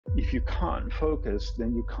If you can't focus,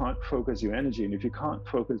 then you can't focus your energy. And if you can't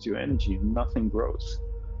focus your energy, nothing grows.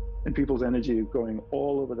 And people's energy is going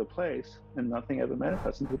all over the place and nothing ever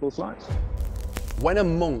manifests in people's lives. When a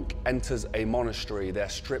monk enters a monastery, they're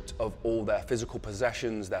stripped of all their physical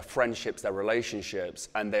possessions, their friendships, their relationships,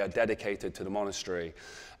 and they are dedicated to the monastery.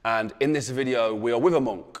 And in this video, we are with a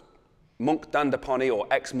monk, Monk Dandapani, or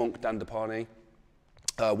ex-monk Dandapani,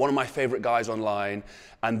 one of my favorite guys online.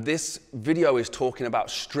 And this video is talking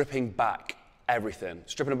about stripping back everything,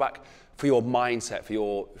 stripping back for your mindset,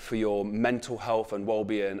 for your mental health and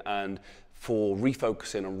well-being, and for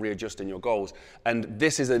refocusing and readjusting your goals. And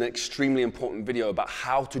this is an extremely important video about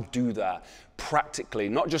how to do that practically,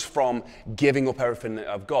 not just from giving up everything that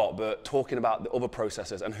I've got, but talking about the other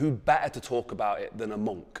processes. And who better to talk about it than a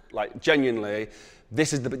monk? Like, genuinely,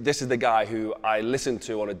 this is the guy who I listen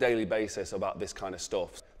to on a daily basis about this kind of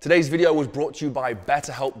stuff. Today's video was brought to you by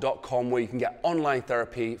BetterHelp.com, where you can get online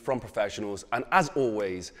therapy from professionals. And as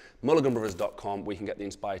always, Mulliganbrothers.com, where you can get the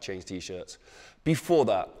Inspire Change t-shirts. Before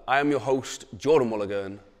that, I am your host, Jordan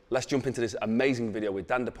Mulligan. Let's jump into this amazing video with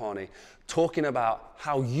Dandapani, talking about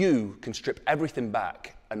how you can strip everything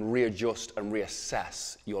back and readjust and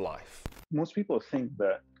reassess your life. Most people think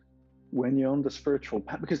that when you're on the spiritual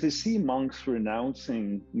path, because they see monks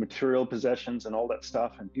renouncing material possessions and all that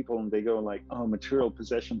stuff, and they go like, oh, material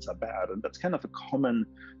possessions are bad. And that's kind of a common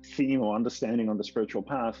theme or understanding on the spiritual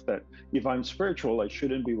path, that if I'm spiritual, I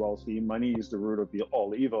shouldn't be wealthy. Money is the root of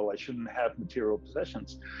all evil. I shouldn't have material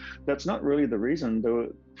possessions. That's not really the reason,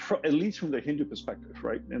 though, at least from the Hindu perspective,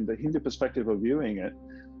 right? And the Hindu perspective of viewing it,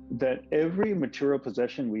 that every material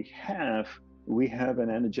possession we have an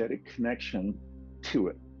energetic connection to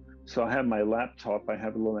it. So I have my laptop, I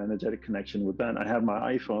have a little energetic connection with that. I have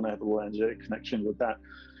my iPhone, I have a little energetic connection with that.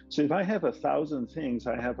 So if I have 1,000 things,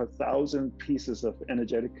 I have 1,000 pieces of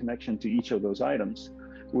energetic connection to each of those items,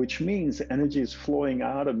 which means energy is flowing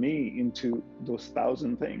out of me into those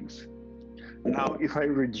 1,000 things. Now, if I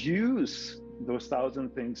reduce those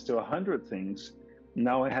 1,000 things to 100 things,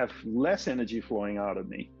 now I have less energy flowing out of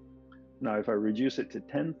me. Now, if I reduce it to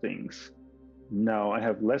 10 things, now I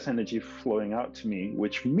have less energy flowing out to me,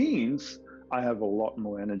 which means I have a lot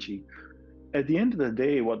more energy. At the end of the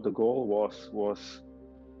day, what the goal was of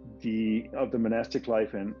the monastic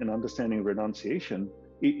life and understanding renunciation.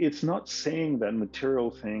 It's not saying that material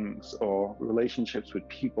things or relationships with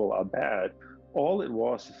people are bad. All it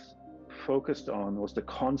was focused on was the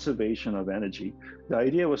conservation of energy. The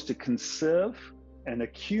idea was to conserve and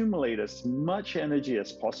accumulate as much energy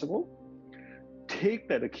as possible. Take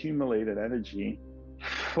that accumulated energy,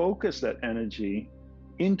 focus that energy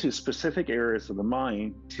into specific areas of the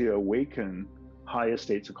mind to awaken higher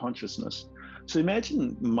states of consciousness. So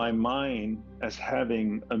imagine my mind as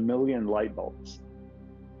having 1,000,000 light bulbs.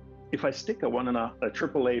 If I stick a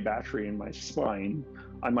AAA battery in my spine,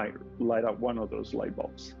 I might light up one of those light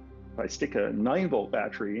bulbs. If I stick a 9-volt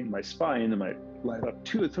battery in my spine, I might light up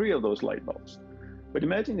 2 or 3 of those light bulbs. But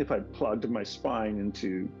imagine if I plugged my spine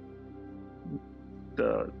into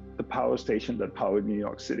the power station that powered New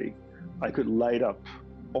York City. I could light up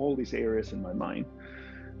all these areas in my mind.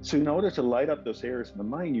 So in order to light up those areas in the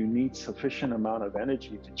mind, you need sufficient amount of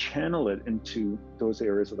energy to channel it into those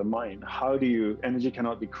areas of the mind. Energy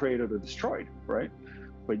cannot be created or destroyed, right?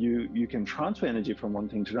 But you can transfer energy from one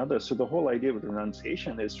thing to another. So the whole idea with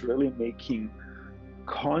renunciation is really making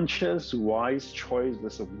conscious, wise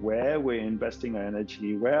choices of where we're investing our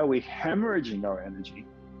energy, where are we hemorrhaging our energy,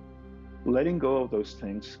 letting go of those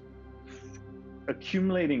things,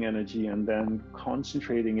 accumulating energy, and then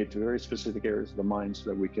concentrating it to very specific areas of the mind so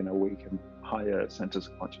that we can awaken higher centers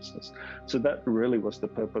of consciousness. So that really was the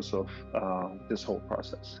purpose of this whole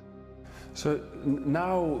process. So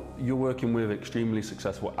now you're working with extremely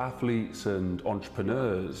successful athletes and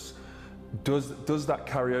entrepreneurs. Does that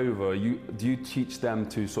carry over? Do you teach them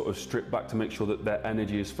to sort of strip back to make sure that their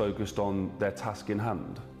energy is focused on their task in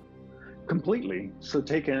hand? Completely. So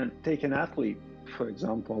take an athlete, for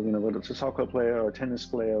example, whether it's a soccer player or a tennis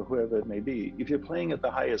player, whoever it may be. If you're playing at the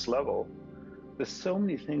highest level, there's so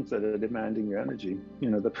many things that are demanding your energy.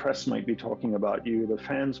 The press might be talking about you, the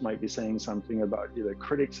fans might be saying something about you, the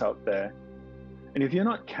critics out there. And if you're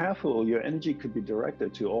not careful, your energy could be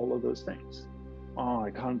directed to all of those things. Oh,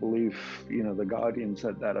 I can't believe, the Guardian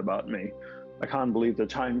said that about me. I can't believe the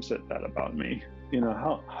Times said that about me.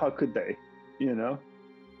 How could they,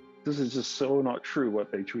 This is just so not true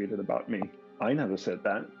what they tweeted about me. I never said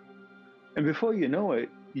that. And before you know it,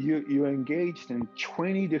 you're engaged in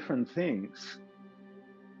 20 different things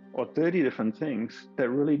or 30 different things that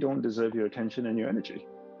really don't deserve your attention and your energy,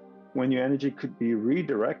 when your energy could be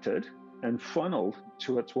redirected and funneled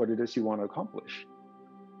towards what it is you want to accomplish.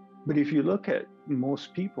 But if you look at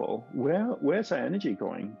most people, where's our energy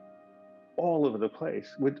going? All over the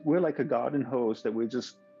place. We're like a garden hose that we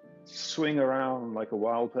just swing around like a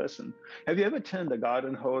wild person. Have you ever turned the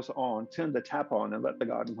garden hose on, turned the tap on, and let the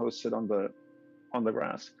garden hose sit on the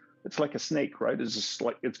grass? It's like a snake, right? It's just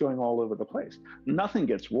like it's going all over the place. Nothing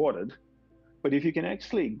gets watered, but if you can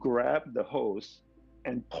actually grab the hose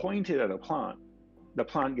and point it at a plant, the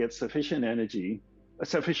plant gets sufficient energy,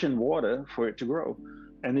 sufficient water for it to grow.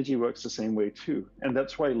 Energy works the same way too. And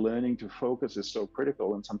that's why learning to focus is so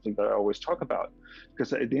critical and something that I always talk about.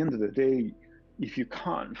 Because at the end of the day, if you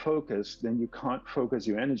can't focus, then you can't focus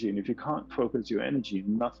your energy. And if you can't focus your energy,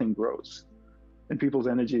 nothing grows. And people's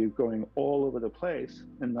energy is going all over the place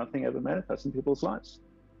and nothing ever manifests in people's lives.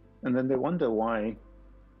 And then they wonder why,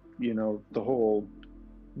 you know, the whole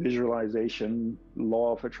visualization,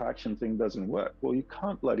 law of attraction thing doesn't work. Well, you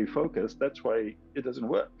can't bloody focus. That's why it doesn't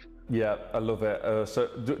work. Yeah, I love it. So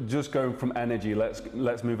just going from energy,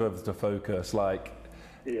 let's move over to focus. Like,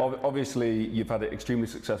 yeah. Obviously, you've had an extremely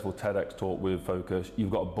successful TEDx talk with focus.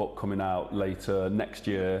 You've got a book coming out later next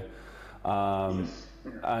year, yes.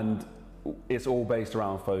 And it's all based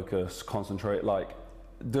around focus, concentrate. Like,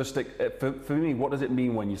 just for me, what does it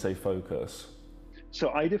mean when you say focus?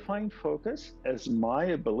 So I define focus as my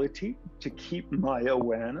ability to keep my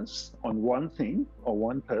awareness on one thing or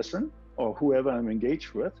one person or whoever I'm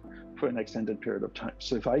engaged with for an extended period of time.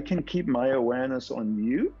 So if I can keep my awareness on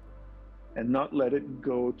you and not let it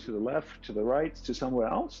go to the left, to the right, to somewhere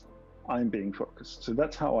else, I'm being focused. So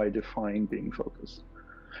that's how I define being focused.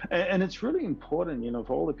 And it's really important, you know,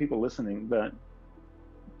 for all the people listening, that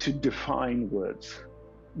to define words,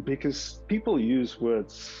 because people use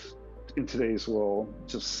words in today's world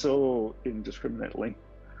just so indiscriminately.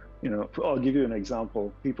 You know, I'll give you an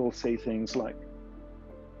example. People say things like,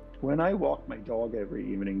 when I walk my dog every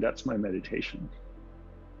evening, that's my meditation.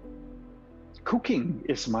 Cooking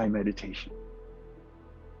is my meditation.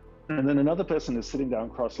 And then another person is sitting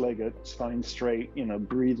down cross-legged, spine straight, you know,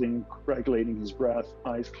 breathing, regulating his breath,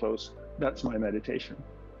 eyes closed. That's my meditation.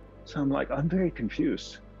 So I'm like, I'm very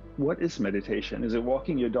confused. What is meditation? Is it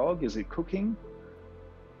walking your dog? Is it cooking?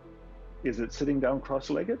 Is it sitting down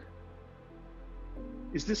cross-legged?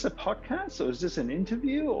 Is this a podcast, or is this an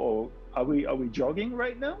interview, or are we jogging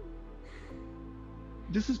right now?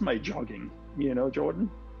 This is my jogging, you know, Jordan.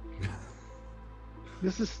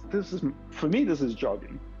 This is for me, this is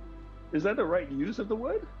jogging. Is that the right use of the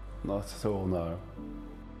word? Not at all, no.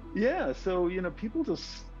 Yeah, so, you know, people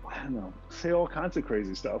just, I don't know, say all kinds of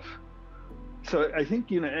crazy stuff. So I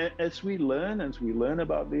think, you know, as we learn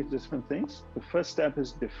about these different things, the first step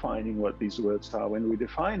is defining what these words are. When we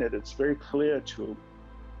define it, it's very clear to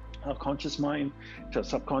our conscious mind, to our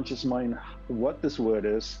subconscious mind, what this word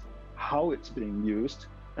is, how it's being used,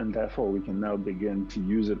 and therefore we can now begin to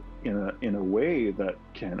use it in a way that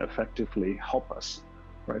can effectively help us,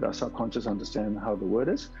 right? Our subconscious understand how the word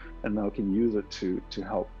is, and now can use it to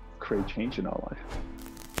help create change in our life.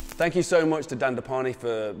 Thank you so much to Dandapani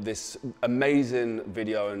for this amazing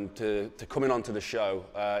video and to coming onto the show.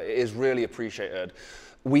 It is really appreciated.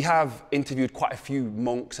 We have interviewed quite a few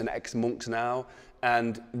monks and ex-monks now,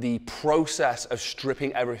 and the process of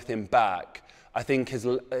stripping everything back, I think,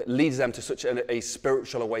 leads them to such a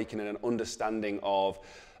spiritual awakening and understanding of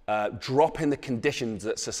dropping the conditions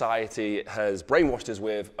that society has brainwashed us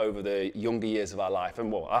with over the younger years of our life,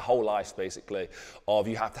 and well, our whole lives basically, of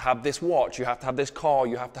you have to have this watch, you have to have this car,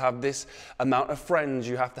 you have to have this amount of friends,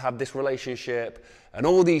 you have to have this relationship, and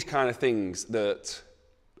all these kind of things that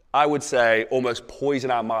I would say almost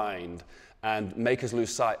poison our mind and make us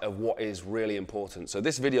lose sight of what is really important. So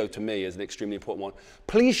this video to me is an extremely important one.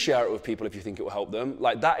 Please share it with people if you think it will help them.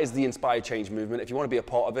 Like, that is the Inspire Change movement. If you want to be a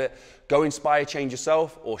part of it, go inspire change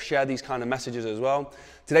yourself or share these kind of messages as well.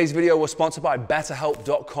 Today's video was sponsored by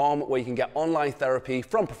betterhelp.com, where you can get online therapy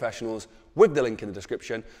from professionals with the link in the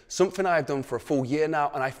description. Something I've done for a full year now,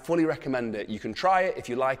 and I fully recommend it. You can try it. If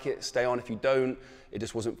you like it, stay on. If you don't, it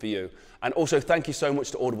just wasn't for you. And also, thank you so much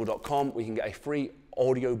to audible.com, where you can get a free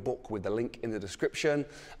audio book with the link in the description.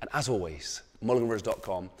 And as always,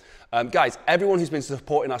 Mulliganbrothers.com. Guys, everyone who's been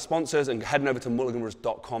supporting our sponsors and heading over to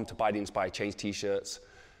Mulliganbrothers.com to buy the Inspire Change t-shirts,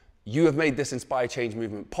 you have made this Inspire Change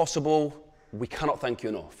movement possible. We cannot thank you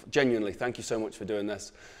enough. Genuinely, thank you so much for doing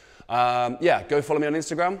this. Yeah, go follow me on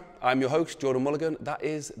Instagram. I'm your host, Jordan Mulligan. That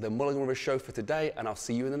is the Mulligan Brothers Show for today, and I'll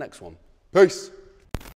see you in the next one. Peace.